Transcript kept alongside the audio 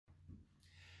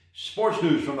Sports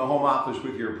news from the home office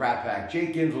with your Pratt Pack.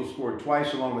 Jake Ginsel scored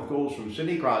twice along with goals from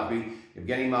Sidney Crosby.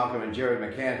 Evgeny Malkin and Jared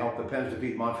McCann helped the Pens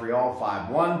defeat Montreal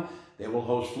 5-1. They will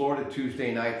host Florida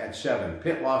Tuesday night at 7.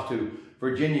 Pitt lost to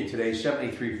Virginia today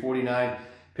 73-49.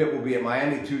 Pitt will be at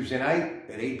Miami Tuesday night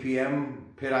at 8 p.m.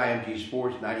 Pitt IMG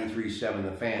Sports 93-7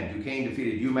 The Fan. Duquesne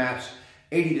defeated UMass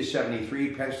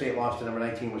 80-73. Penn State lost to number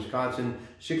 19 Wisconsin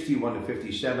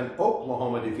 61-57.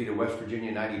 Oklahoma defeated West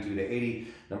Virginia 92-80.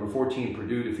 Number 14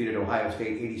 Purdue defeated Ohio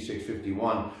State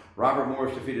 86-51. Robert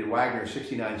Morris defeated Wagner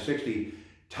 69-60.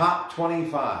 Top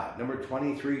 25. Number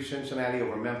 23 Cincinnati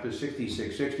over Memphis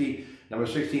 66-60. Number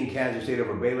 16 Kansas State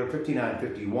over Baylor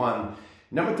 59-51.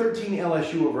 Number 13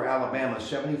 LSU over Alabama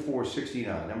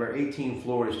 74-69. Number 18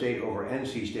 Florida State over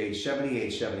NC State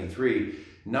 78-73.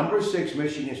 Number 6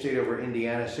 Michigan State over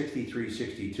Indiana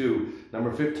 63-62.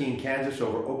 Number 15 Kansas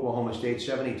over Oklahoma State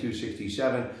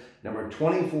 72-67. Number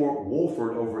 24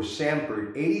 Wofford over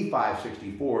Samford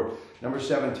 85-64. Number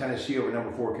 7 Tennessee over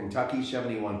number 4 Kentucky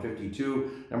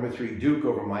 71-52. Number 3 Duke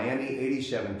over Miami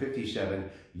 87-57.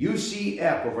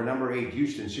 UCF over number 8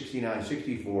 Houston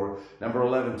 69-64. Number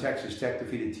 11 Texas Tech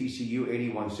defeated TCU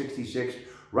 81-66.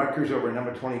 Rutgers over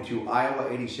number 22 Iowa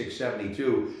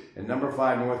 86-72. And number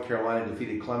 5 North Carolina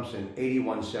defeated Clemson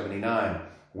 81-79.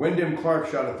 Wyndham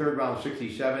Clark shot a third-round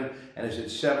 67 and is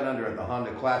at 7 under at the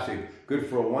Honda Classic. Good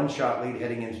for a one-shot lead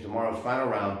heading into tomorrow's final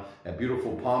round at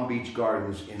beautiful Palm Beach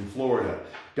Gardens in Florida.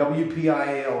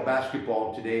 WPIAL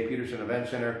basketball today, Peterson Event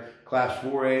Center, Class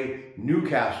 4A,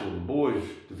 Newcastle. The boys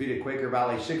defeated Quaker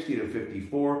Valley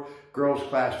 60-54. Girls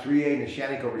Class 3A,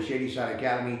 Neshannock over Shadyside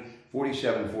Academy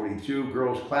 47-42.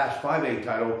 Girls Class 5A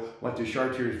title went to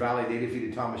Chartiers Valley. They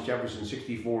defeated Thomas Jefferson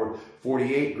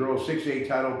 64-48. Girls 6A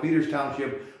title, Peters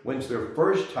Township wins their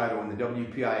first title in the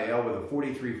WPIAL with a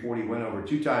 43-40 win over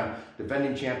two-time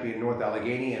defending champion North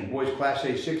Allegheny. And boys Class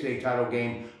A 6A title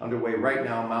game underway right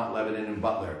now, Mount Lebanon and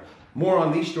Butler. More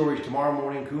on these stories tomorrow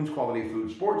morning, Kuhn'S Quality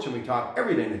Food Sports, and we talk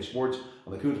everything that's sports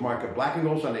on the Kuhn'S Market Black and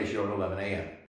Gold Sunday Show at 11 a.m.